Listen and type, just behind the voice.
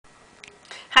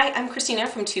Hi, I'm Kristina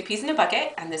from Two Peas in a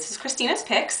Bucket, and this is Kristina's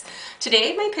picks.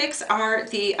 Today my picks are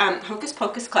the Hocus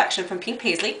Pocus collection from Pink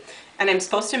Paisley, and I'm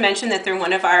supposed to mention that they're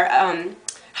one of our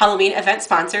Halloween event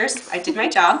sponsors. I did my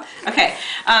job. Okay,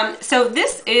 so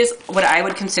this is what I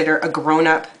would consider a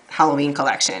grown-up Halloween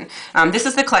collection. This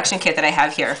is the collection kit that I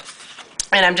have here.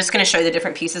 And I'm just going to show you the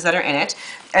different pieces that are in it.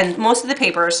 And most of the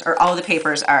papers, or all of the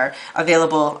papers, are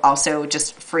available also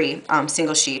just free,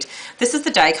 single sheet. This is the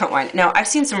die cut one. Now, I've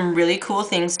seen some really cool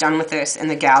things done with this in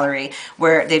the gallery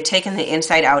where they've taken the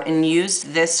inside out and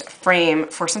used this frame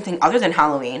for something other than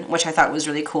Halloween, which I thought was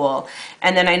really cool.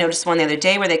 And then I noticed one the other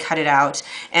day where they cut it out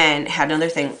and had another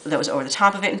thing that was over the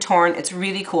top of it and torn. It's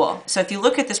really cool. So if you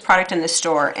look at this product in the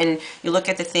store and you look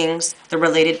at the things, the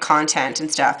related content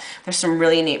and stuff, there's some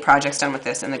really neat projects done with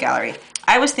this in the gallery.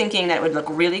 I was thinking that it would look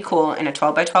really cool in a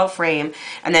 12 by 12 frame,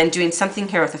 and then doing something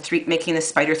here with making the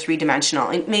spider three-dimensional,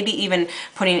 and maybe even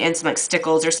putting in some like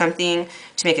stickles or something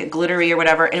to make it glittery or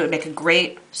whatever, and it would make a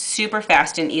great, super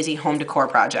fast and easy home decor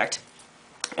project.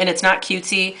 And it's not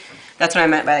cutesy. That's what I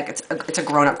meant by like it's a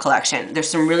grown-up collection. There's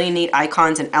some really neat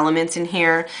icons and elements in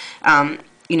here.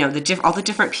 You know, all the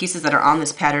different pieces that are on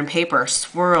this pattern paper,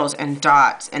 swirls and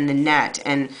dots and the net,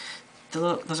 and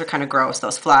those are kind of gross,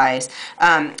 those flies.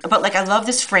 But like I love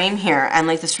this frame here and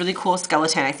like this really cool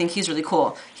skeleton. I think he's really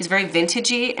cool. He's very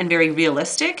vintagey and very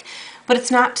realistic, but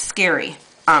it's not scary.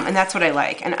 And that's what I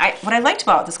like. And what I liked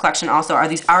about this collection also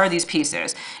are these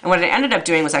pieces. And what I ended up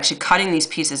doing was actually cutting these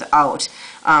pieces out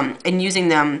and using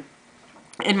them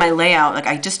in my layout. Like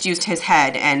I just used his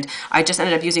head, and I just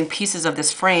ended up using pieces of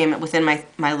this frame within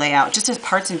my layout, just as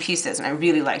parts and pieces, and I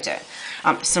really liked it.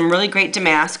 Some really great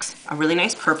damasks, a really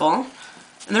nice purple.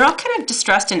 And they're all kind of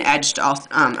distressed and edged all,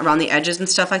 around the edges and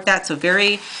stuff like that. So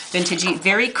very vintagey,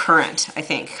 very current, I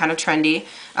think, kind of trendy.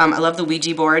 I love the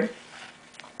Ouija board,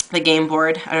 the game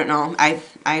board. I don't know. I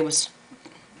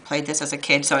played this as a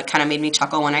kid, so it kind of made me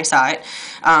chuckle when I saw it.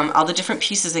 All the different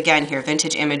pieces again here,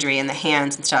 vintage imagery and the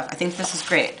hands and stuff. I think this is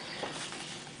great.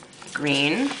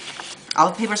 Green. All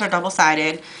the papers are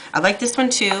double-sided. I like this one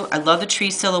too. I love the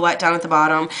tree silhouette down at the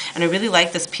bottom, and I really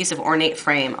like this piece of ornate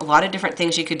frame. A lot of different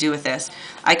things you could do with this.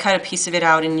 I cut a piece of it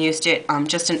out and used it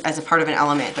as a part of an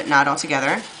element, but not all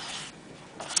together.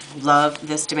 Love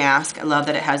this damask. I love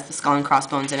that it has the skull and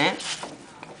crossbones in it.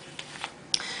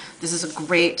 This is a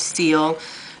great seal.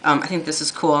 I think this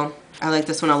is cool. I like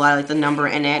this one a lot. I like the number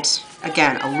in it.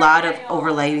 Again, a lot of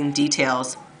overlaying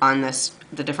details on this,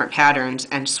 the different patterns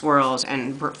and swirls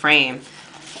and frame.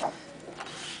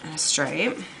 And a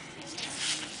stripe.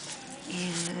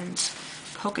 And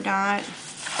polka dot.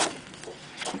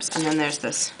 Oops. And then there's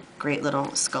this great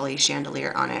little scully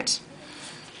chandelier on it.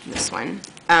 This one.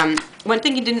 One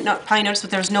thing you didn't probably notice, but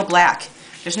there's no black.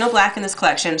 There's no black in this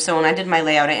collection, so when I did my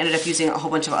layout, I ended up using a whole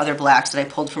bunch of other blacks that I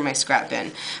pulled from my scrap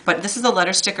bin. But this is a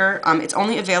letter sticker. It's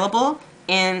only available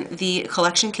in the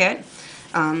collection kit.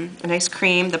 A nice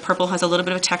cream. The purple has a little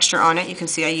bit of texture on it. You can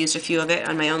see I used a few of it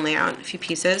on my own layout, a few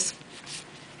pieces.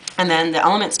 And then the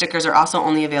element stickers are also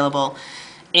only available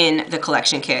in the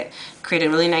collection kit. Create a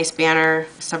really nice banner,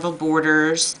 several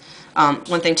borders.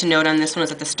 One thing to note on this one is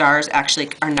that the stars actually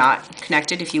are not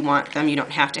connected. If you want them, you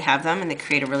don't have to have them, and they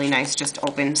create a really nice just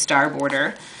open star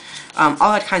border.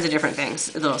 All that kinds of different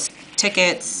things. Little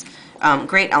tickets,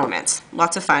 great elements,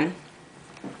 lots of fun.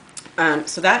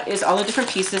 So that is all the different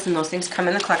pieces, and those things come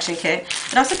in the collection kit.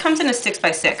 It also comes in a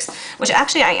 6x6, which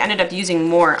actually I ended up using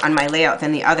more on my layout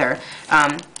than the other.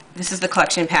 This is the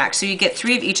collection pack, so you get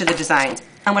 3 of each of the designs.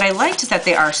 And what I liked is that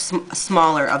they are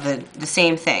smaller of the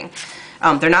same thing.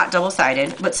 They're not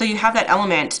double-sided, but so you have that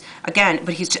element again,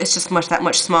 but it's just that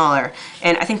much smaller,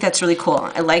 and I think that's really cool.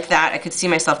 I like that. I could see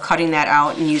myself cutting that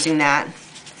out and using that.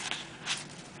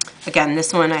 Again,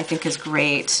 this one I think is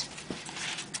great.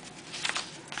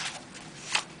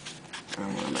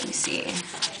 Let me see.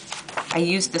 I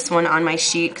used this one on my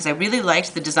sheet because I really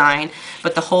liked the design,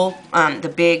 but the whole,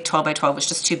 the big 12 by 12 was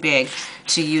just too big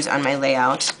to use on my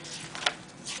layout.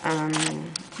 I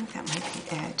think that might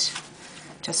be it.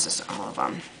 Just all of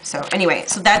them. So anyway,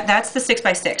 so that's the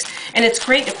 6x6, and it's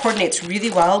great. It coordinates really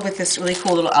well with this really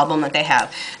cool little album that they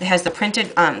have. It has the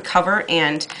printed cover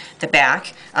and the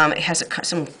back. It has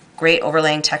some great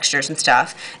overlaying textures and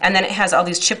stuff, and then it has all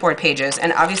these chipboard pages,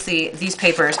 and obviously these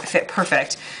papers fit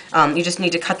perfect. You just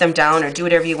need to cut them down or do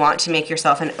whatever you want to make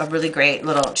yourself a really great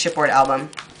little chipboard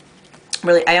album.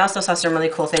 Really, I also saw some really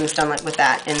cool things done with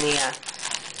that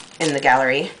in the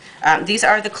gallery. These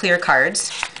are the clear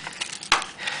cards.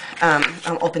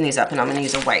 I'll open these up, and I'm going to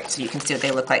use a white so you can see what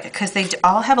they look like, because they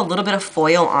all have a little bit of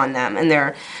foil on them, and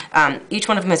they're each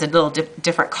one of them has a little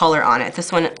different color on it.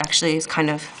 This one actually is kind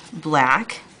of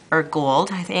black or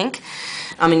gold, I think.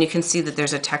 And you can see that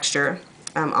there's a texture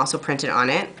also printed on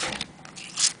it.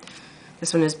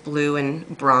 This one is blue and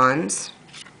bronze.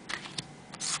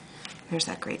 There's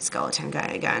that great skeleton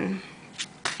guy again.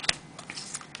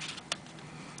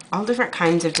 All different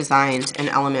kinds of designs and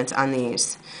elements on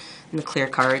these. And the clear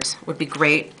cards would be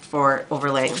great for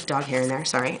overlaying, dog hair in there,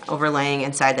 sorry, overlaying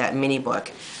inside that mini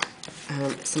book.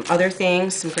 Some other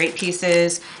things, some great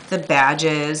pieces, the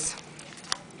badges.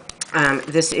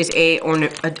 This is a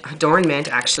adornment,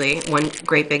 actually, one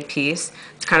great big piece.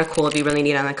 It's kind of cool, it'd be really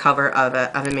neat on the cover of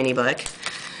a mini book.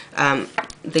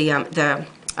 The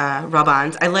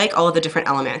rub-ons. I like all of the different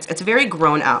elements. It's very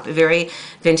grown up, very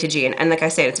vintagey, and like I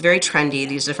said, it's very trendy,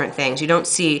 these different things. You don't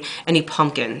see any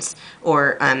pumpkins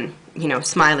or, you know,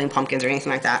 smiling pumpkins or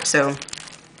anything like that. So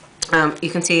you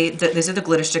can see that these are the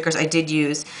glitter stickers. I did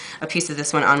use a piece of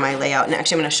this one on my layout, and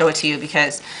actually I'm going to show it to you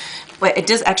because it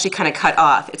does actually kind of cut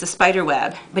off. It's a spider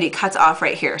web, but it cuts off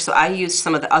right here. So I used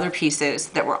some of the other pieces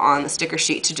that were on the sticker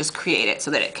sheet to just create it so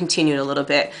that it continued a little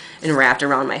bit and wrapped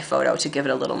around my photo to give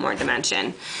it a little more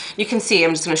dimension. You can see,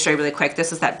 I'm just going to show you really quick,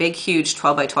 this is that big huge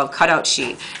 12 by 12 cutout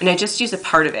sheet, and I just used a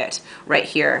part of it right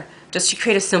here just to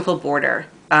create a simple border.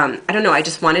 I don't know, I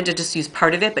just wanted to just use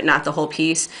part of it, but not the whole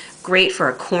piece. Great for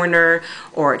a corner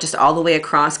or just all the way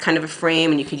across kind of a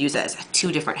frame, and you could use it as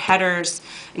 2 different headers.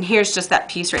 And here's just that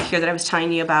piece right here that I was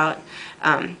telling you about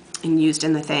and used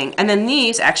in the thing. And then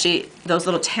these, actually, those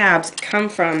little tabs come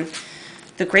from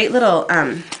the great little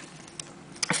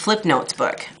flip notes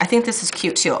book. I think this is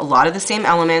cute too. A lot of the same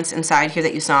elements inside here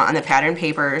that you saw on the pattern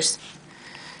papers.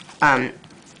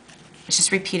 It's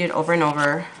just repeated over and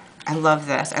over. I love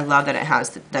this. I love that it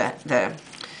has the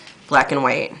black and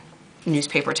white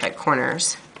newspaper type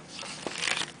corners.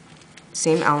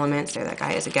 Same elements. There that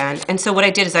guy is again. And so what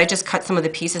I did is I just cut some of the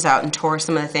pieces out and tore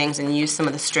some of the things and used some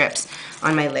of the strips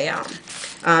on my layout.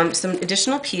 Some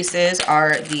additional pieces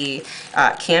are the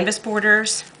canvas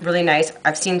borders. Really nice.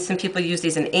 I've seen some people use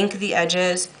these and ink the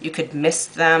edges. You could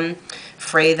mist them,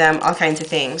 fray them, all kinds of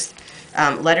things.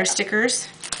 Letter stickers.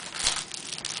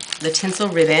 The tinsel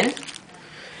ribbon.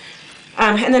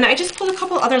 And then I just pulled a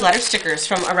couple other letter stickers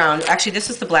from around. Actually,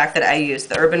 this is the black that I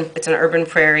used. It's an Urban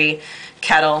Prairie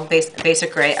Kettle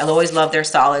Basic Gray. I always love their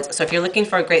solids. So if you're looking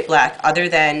for a great black, other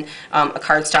than a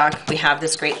cardstock, we have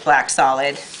this great black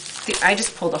solid. I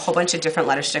just pulled a whole bunch of different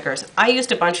letter stickers. I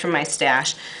used a bunch from my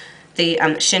stash. The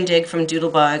Shindig from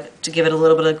Doodlebug to give it a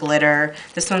little bit of glitter.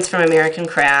 This one's from American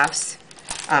Crafts.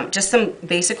 Just some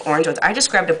basic orange ones. I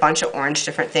just grabbed a bunch of orange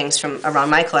different things from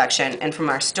around my collection and from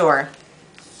our store.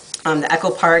 The Echo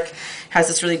Park has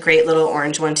this really great little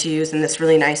orange one to use and this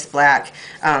really nice black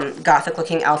gothic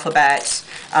looking alphabet.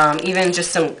 Even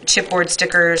just some chipboard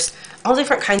stickers. All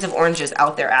different kinds of oranges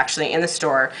out there actually in the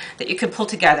store that you could pull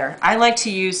together. I like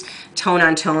to use tone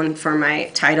on tone for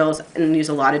my titles and use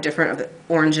a lot of different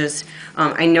oranges.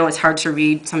 I know it's hard to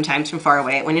read sometimes from far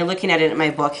away. When you're looking at it in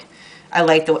my book, I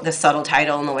like the subtle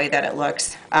title and the way that it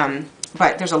looks.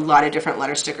 But there's a lot of different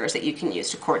letter stickers that you can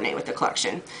use to coordinate with the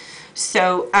collection.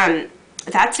 So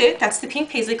that's it. That's the Pink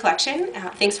Paisley collection.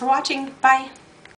 Thanks for watching. Bye.